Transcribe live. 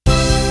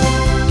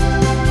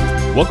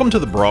Welcome to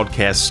the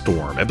Broadcast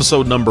Storm,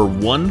 episode number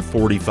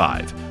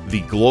 145,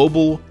 the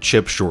global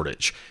chip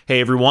shortage.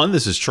 Hey everyone,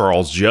 this is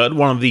Charles Judd,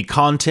 one of the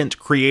content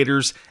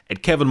creators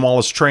at Kevin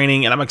Wallace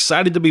Training, and I'm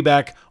excited to be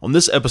back on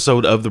this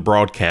episode of the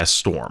Broadcast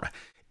Storm.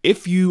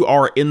 If you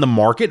are in the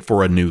market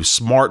for a new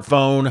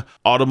smartphone,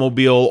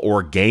 automobile,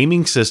 or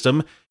gaming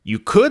system, you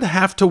could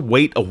have to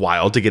wait a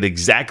while to get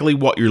exactly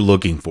what you're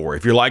looking for.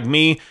 If you're like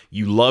me,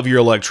 you love your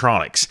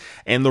electronics.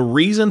 And the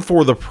reason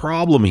for the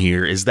problem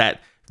here is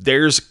that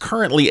there's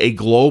currently a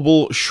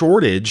global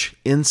shortage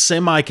in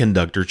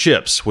semiconductor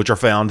chips, which are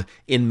found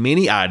in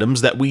many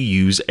items that we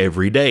use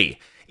every day,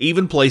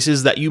 even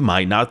places that you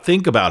might not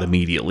think about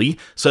immediately,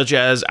 such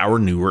as our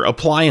newer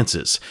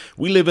appliances.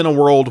 We live in a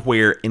world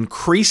where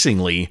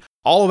increasingly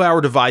all of our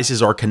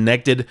devices are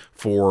connected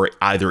for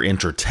either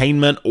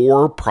entertainment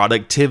or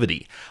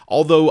productivity.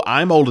 Although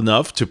I'm old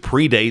enough to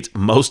predate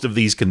most of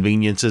these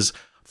conveniences,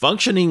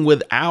 functioning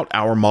without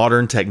our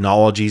modern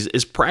technologies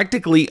is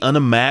practically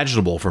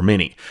unimaginable for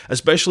many,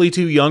 especially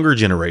to younger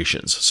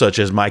generations, such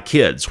as my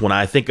kids. When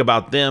I think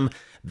about them,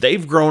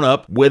 they've grown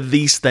up with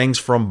these things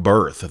from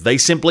birth. They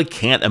simply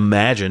can't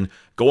imagine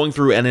going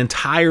through an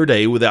entire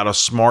day without a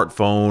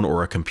smartphone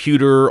or a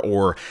computer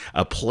or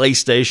a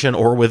PlayStation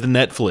or with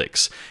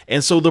Netflix.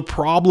 And so the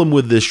problem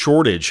with this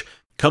shortage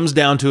comes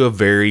down to a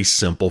very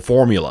simple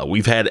formula.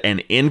 We've had an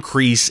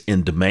increase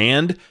in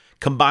demand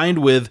combined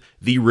with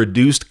the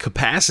reduced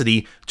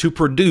capacity to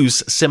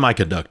produce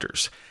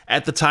semiconductors.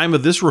 At the time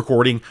of this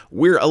recording,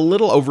 we're a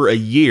little over a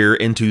year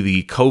into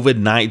the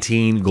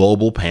COVID-19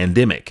 global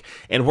pandemic.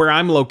 And where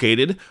I'm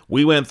located,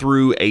 we went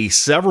through a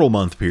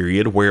several-month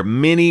period where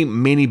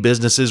many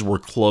businesses were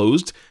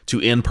closed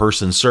to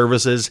in-person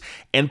services,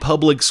 and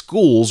public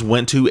schools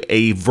went to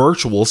a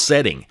virtual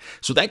setting.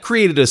 So that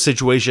created a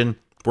situation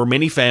where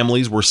many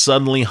families were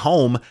suddenly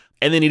home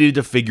and they needed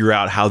to figure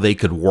out how they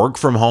could work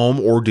from home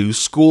or do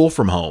school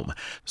from home.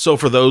 So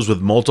for those with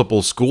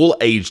multiple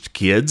school-aged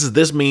kids,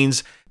 this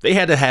means they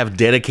had to have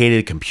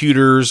dedicated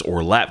computers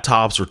or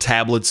laptops or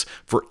tablets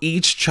for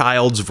each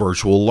child's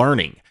virtual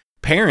learning.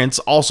 Parents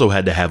also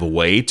had to have a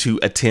way to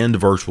attend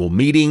virtual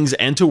meetings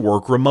and to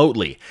work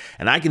remotely.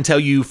 And I can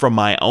tell you from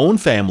my own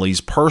family's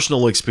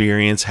personal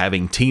experience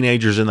having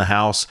teenagers in the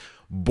house,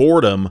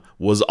 boredom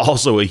was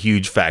also a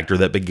huge factor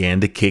that began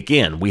to kick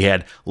in. We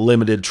had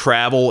limited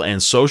travel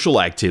and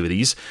social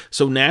activities,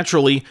 so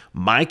naturally,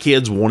 my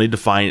kids wanted to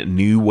find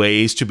new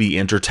ways to be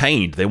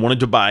entertained. They wanted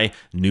to buy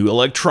new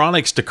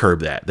electronics to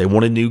curb that. They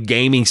wanted new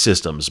gaming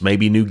systems,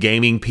 maybe new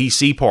gaming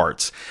PC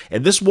parts.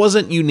 And this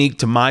wasn't unique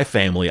to my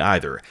family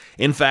either.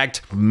 In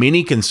fact,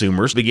 many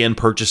consumers began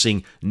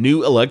purchasing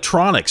new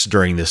electronics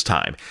during this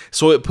time,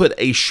 so it put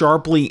a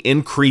sharply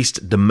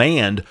increased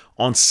demand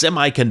on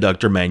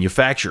semiconductor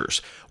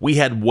manufacturers. We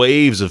had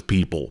waves of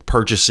people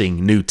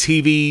purchasing new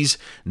TVs,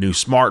 new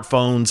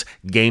smartphones,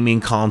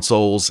 gaming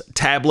consoles,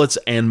 tablets,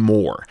 and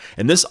more.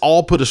 And this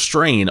all put a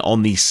strain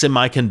on the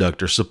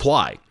semiconductor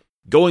supply.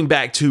 Going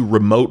back to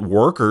remote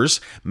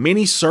workers,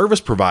 many service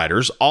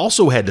providers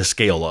also had to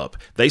scale up.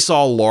 They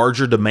saw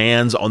larger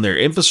demands on their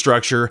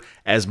infrastructure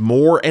as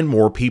more and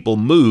more people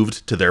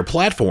moved to their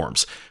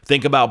platforms.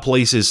 Think about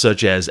places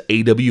such as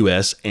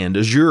AWS and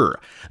Azure,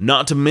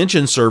 not to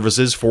mention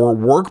services for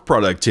work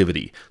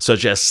productivity,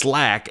 such as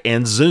Slack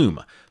and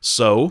Zoom.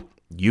 So,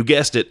 you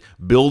guessed it,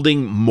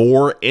 building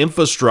more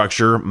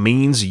infrastructure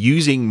means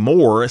using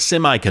more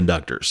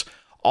semiconductors.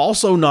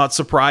 Also not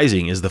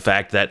surprising is the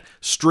fact that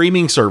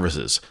streaming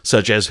services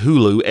such as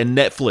Hulu and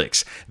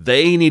Netflix,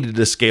 they needed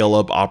to scale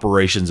up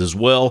operations as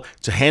well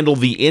to handle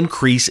the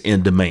increase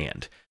in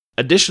demand.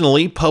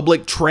 Additionally,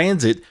 public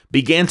transit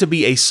began to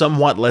be a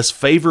somewhat less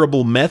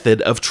favorable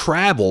method of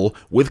travel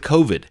with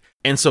COVID.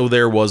 And so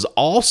there was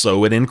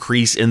also an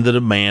increase in the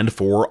demand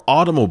for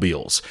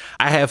automobiles.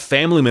 I have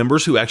family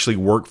members who actually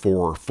work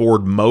for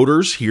Ford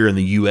Motors here in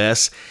the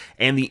US,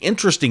 and the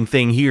interesting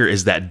thing here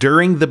is that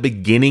during the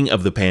beginning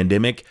of the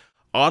pandemic,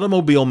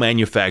 automobile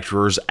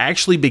manufacturers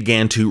actually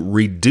began to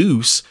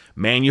reduce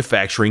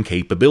manufacturing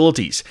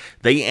capabilities.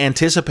 They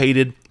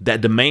anticipated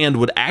that demand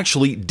would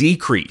actually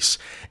decrease,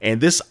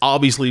 and this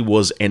obviously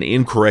was an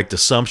incorrect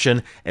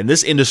assumption, and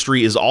this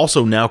industry is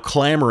also now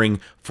clamoring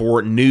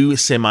for new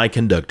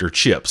semiconductor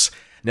chips.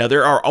 Now,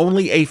 there are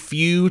only a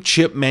few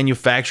chip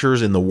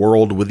manufacturers in the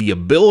world with the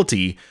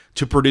ability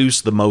to produce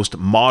the most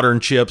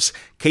modern chips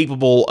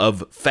capable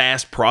of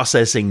fast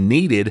processing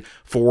needed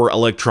for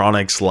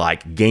electronics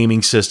like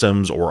gaming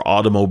systems or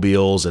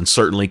automobiles and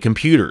certainly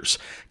computers.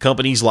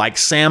 Companies like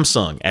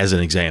Samsung, as an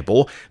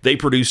example, they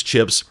produce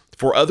chips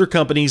for other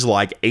companies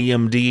like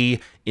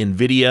AMD,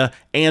 NVIDIA,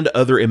 and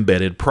other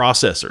embedded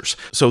processors.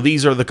 So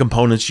these are the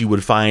components you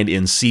would find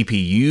in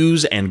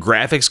CPUs and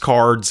graphics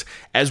cards,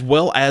 as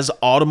well as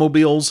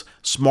automobiles,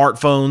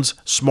 smartphones,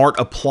 smart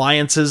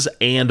appliances,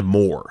 and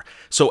more.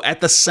 So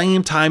at the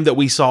same time that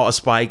we saw a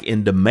spike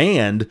in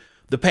demand,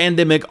 the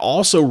pandemic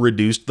also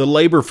reduced the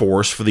labor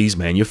force for these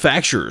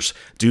manufacturers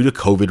due to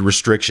COVID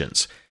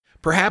restrictions.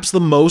 Perhaps the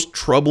most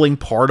troubling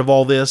part of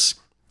all this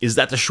is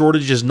that the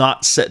shortage is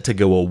not set to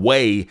go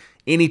away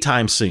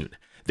anytime soon.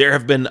 There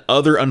have been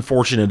other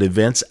unfortunate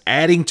events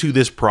adding to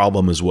this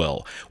problem as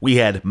well. We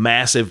had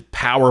massive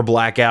power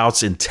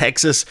blackouts in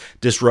Texas,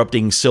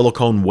 disrupting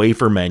silicone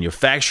wafer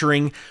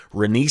manufacturing.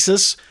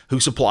 Renesas, who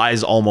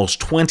supplies almost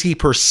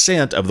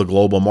 20% of the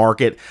global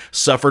market,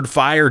 suffered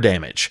fire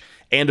damage.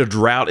 And a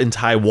drought in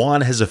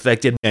Taiwan has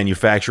affected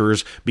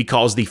manufacturers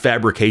because the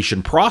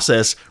fabrication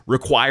process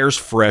requires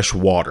fresh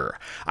water.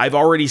 I've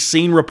already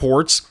seen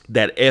reports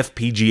that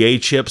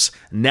FPGA chips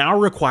now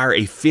require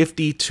a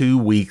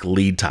 52-week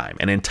lead time,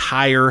 an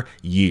entire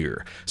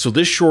year. So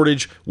this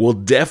shortage will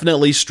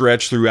definitely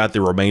stretch throughout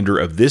the remainder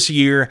of this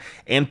year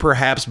and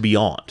perhaps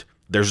beyond.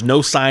 There's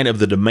no sign of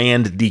the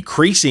demand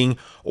decreasing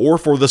or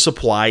for the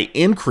supply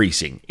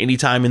increasing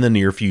anytime in the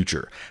near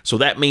future. So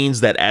that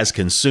means that as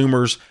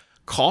consumers,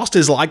 cost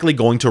is likely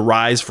going to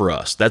rise for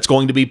us. That's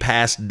going to be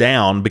passed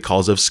down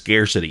because of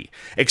scarcity.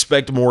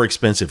 Expect more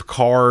expensive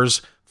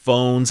cars,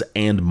 phones,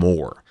 and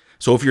more.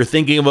 So if you're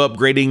thinking of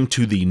upgrading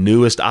to the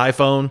newest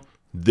iPhone,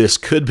 this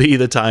could be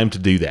the time to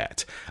do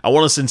that. I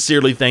want to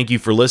sincerely thank you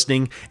for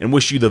listening and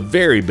wish you the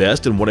very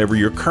best in whatever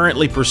you're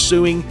currently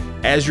pursuing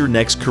as your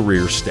next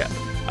career step.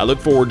 I look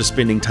forward to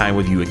spending time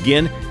with you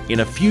again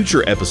in a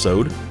future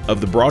episode of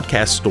the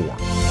Broadcast Storm.